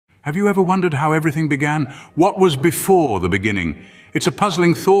Have you ever wondered how everything began? What was before the beginning? It's a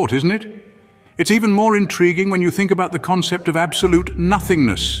puzzling thought, isn't it? It's even more intriguing when you think about the concept of absolute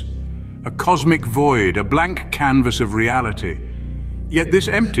nothingness, a cosmic void, a blank canvas of reality. Yet this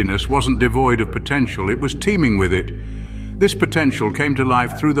emptiness wasn't devoid of potential, it was teeming with it. This potential came to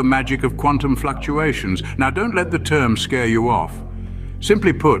life through the magic of quantum fluctuations. Now don't let the term scare you off.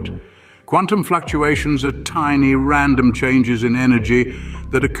 Simply put, quantum fluctuations are tiny, random changes in energy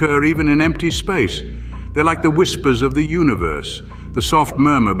that occur even in empty space. They're like the whispers of the universe, the soft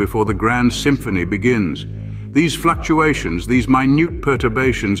murmur before the grand symphony begins. These fluctuations, these minute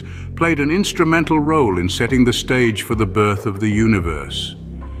perturbations, played an instrumental role in setting the stage for the birth of the universe.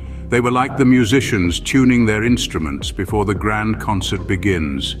 They were like the musicians tuning their instruments before the grand concert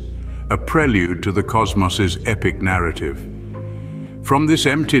begins, a prelude to the cosmos's epic narrative. From this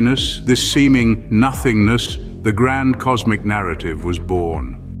emptiness, this seeming nothingness, the grand cosmic narrative was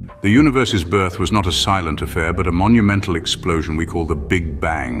born. The universe's birth was not a silent affair, but a monumental explosion we call the Big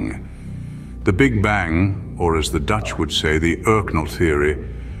Bang. The Big Bang, or as the Dutch would say, the Oerknal theory,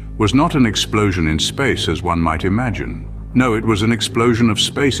 was not an explosion in space as one might imagine. No, it was an explosion of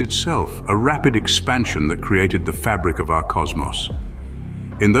space itself, a rapid expansion that created the fabric of our cosmos.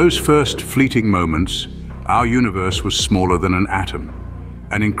 In those first fleeting moments, our universe was smaller than an atom,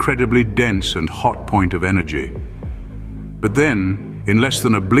 an incredibly dense and hot point of energy. But then, in less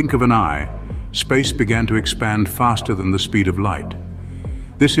than a blink of an eye, space began to expand faster than the speed of light.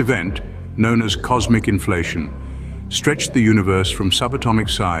 This event, known as cosmic inflation, stretched the universe from subatomic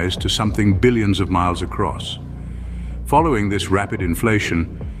size to something billions of miles across. Following this rapid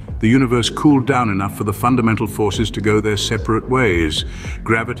inflation, the universe cooled down enough for the fundamental forces to go their separate ways.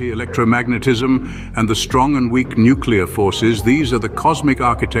 Gravity, electromagnetism, and the strong and weak nuclear forces, these are the cosmic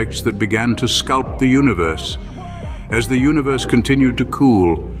architects that began to sculpt the universe. As the universe continued to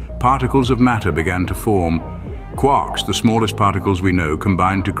cool, particles of matter began to form. Quarks, the smallest particles we know,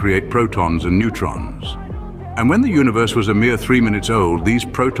 combined to create protons and neutrons. And when the universe was a mere 3 minutes old, these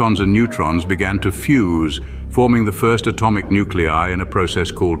protons and neutrons began to fuse, forming the first atomic nuclei in a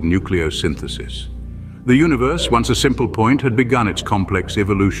process called nucleosynthesis. The universe, once a simple point, had begun its complex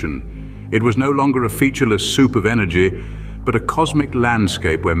evolution. It was no longer a featureless soup of energy, but a cosmic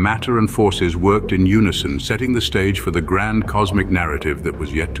landscape where matter and forces worked in unison, setting the stage for the grand cosmic narrative that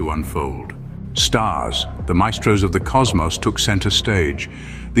was yet to unfold. Stars, the maestros of the cosmos, took center stage.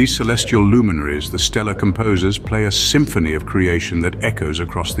 These celestial luminaries, the stellar composers, play a symphony of creation that echoes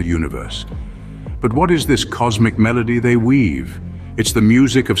across the universe. But what is this cosmic melody they weave? It's the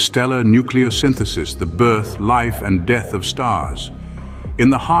music of stellar nucleosynthesis, the birth, life, and death of stars.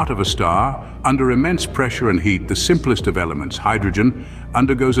 In the heart of a star, under immense pressure and heat, the simplest of elements, hydrogen,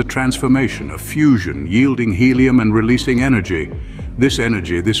 undergoes a transformation, a fusion, yielding helium and releasing energy. This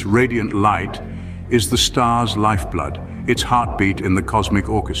energy, this radiant light, is the star's lifeblood, its heartbeat in the cosmic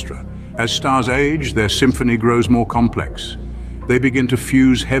orchestra. As stars age, their symphony grows more complex. They begin to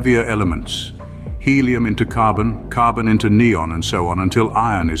fuse heavier elements, helium into carbon, carbon into neon, and so on, until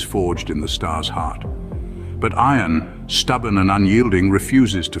iron is forged in the star's heart. But iron, stubborn and unyielding,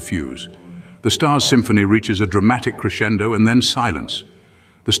 refuses to fuse. The star's symphony reaches a dramatic crescendo and then silence.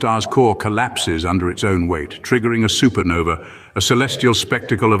 The star's core collapses under its own weight, triggering a supernova, a celestial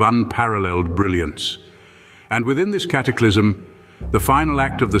spectacle of unparalleled brilliance. And within this cataclysm, the final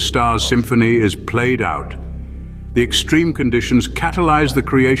act of the star's symphony is played out. The extreme conditions catalyze the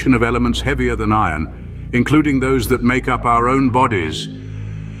creation of elements heavier than iron, including those that make up our own bodies.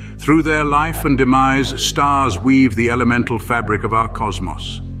 Through their life and demise, stars weave the elemental fabric of our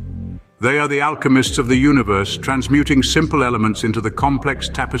cosmos. They are the alchemists of the universe, transmuting simple elements into the complex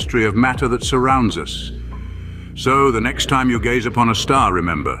tapestry of matter that surrounds us. So, the next time you gaze upon a star,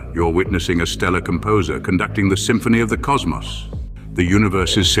 remember, you're witnessing a stellar composer conducting the symphony of the cosmos. The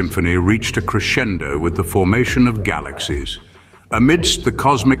universe's symphony reached a crescendo with the formation of galaxies. Amidst the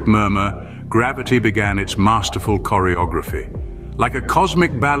cosmic murmur, gravity began its masterful choreography. Like a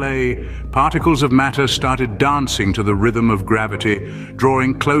cosmic ballet, particles of matter started dancing to the rhythm of gravity,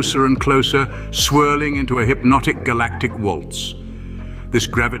 drawing closer and closer, swirling into a hypnotic galactic waltz. This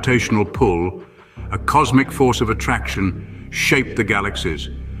gravitational pull, a cosmic force of attraction, shaped the galaxies,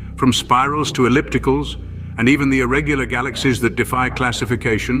 from spirals to ellipticals, and even the irregular galaxies that defy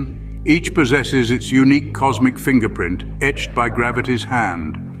classification. Each possesses its unique cosmic fingerprint, etched by gravity's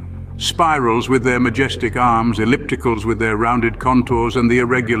hand. Spirals with their majestic arms, ellipticals with their rounded contours, and the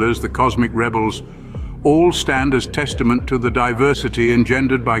irregulars, the cosmic rebels, all stand as testament to the diversity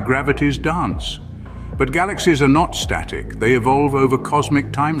engendered by gravity's dance. But galaxies are not static. They evolve over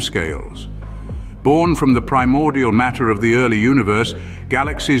cosmic timescales. Born from the primordial matter of the early universe,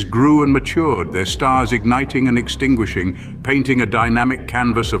 galaxies grew and matured, their stars igniting and extinguishing, painting a dynamic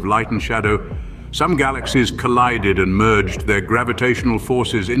canvas of light and shadow. Some galaxies collided and merged, their gravitational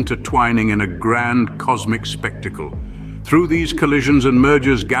forces intertwining in a grand cosmic spectacle. Through these collisions and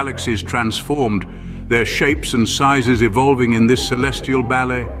mergers, galaxies transformed, their shapes and sizes evolving in this celestial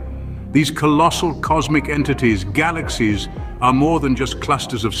ballet. These colossal cosmic entities, galaxies, are more than just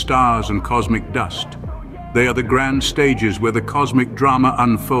clusters of stars and cosmic dust. They are the grand stages where the cosmic drama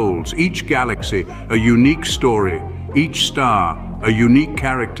unfolds. Each galaxy, a unique story. Each star, a unique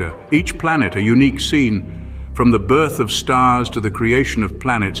character. Each planet, a unique scene. From the birth of stars to the creation of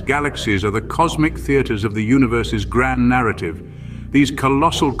planets, galaxies are the cosmic theaters of the universe's grand narrative. These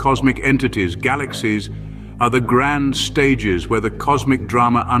colossal cosmic entities, galaxies, are the grand stages where the cosmic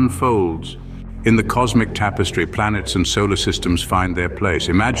drama unfolds. In the cosmic tapestry, planets and solar systems find their place.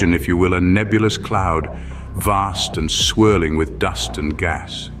 Imagine, if you will, a nebulous cloud, vast and swirling with dust and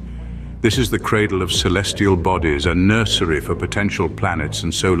gas. This is the cradle of celestial bodies, a nursery for potential planets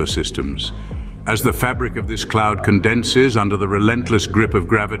and solar systems. As the fabric of this cloud condenses under the relentless grip of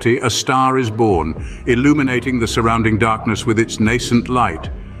gravity, a star is born, illuminating the surrounding darkness with its nascent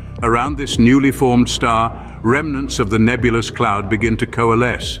light. Around this newly formed star, remnants of the nebulous cloud begin to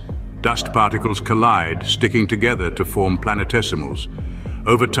coalesce. Dust particles collide, sticking together to form planetesimals.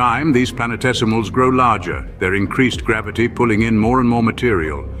 Over time, these planetesimals grow larger, their increased gravity pulling in more and more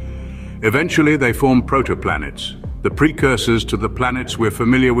material. Eventually, they form protoplanets, the precursors to the planets we're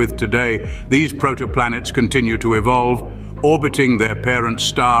familiar with today. These protoplanets continue to evolve, orbiting their parent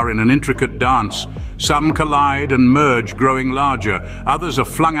star in an intricate dance. Some collide and merge, growing larger. Others are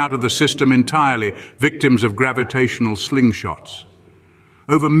flung out of the system entirely, victims of gravitational slingshots.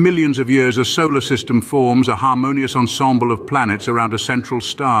 Over millions of years, a solar system forms, a harmonious ensemble of planets around a central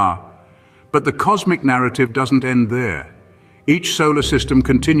star. But the cosmic narrative doesn't end there. Each solar system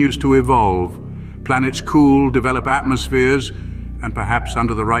continues to evolve. Planets cool, develop atmospheres, and perhaps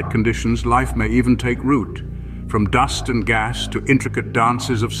under the right conditions, life may even take root. From dust and gas to intricate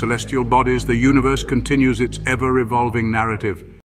dances of celestial bodies, the universe continues its ever-evolving narrative.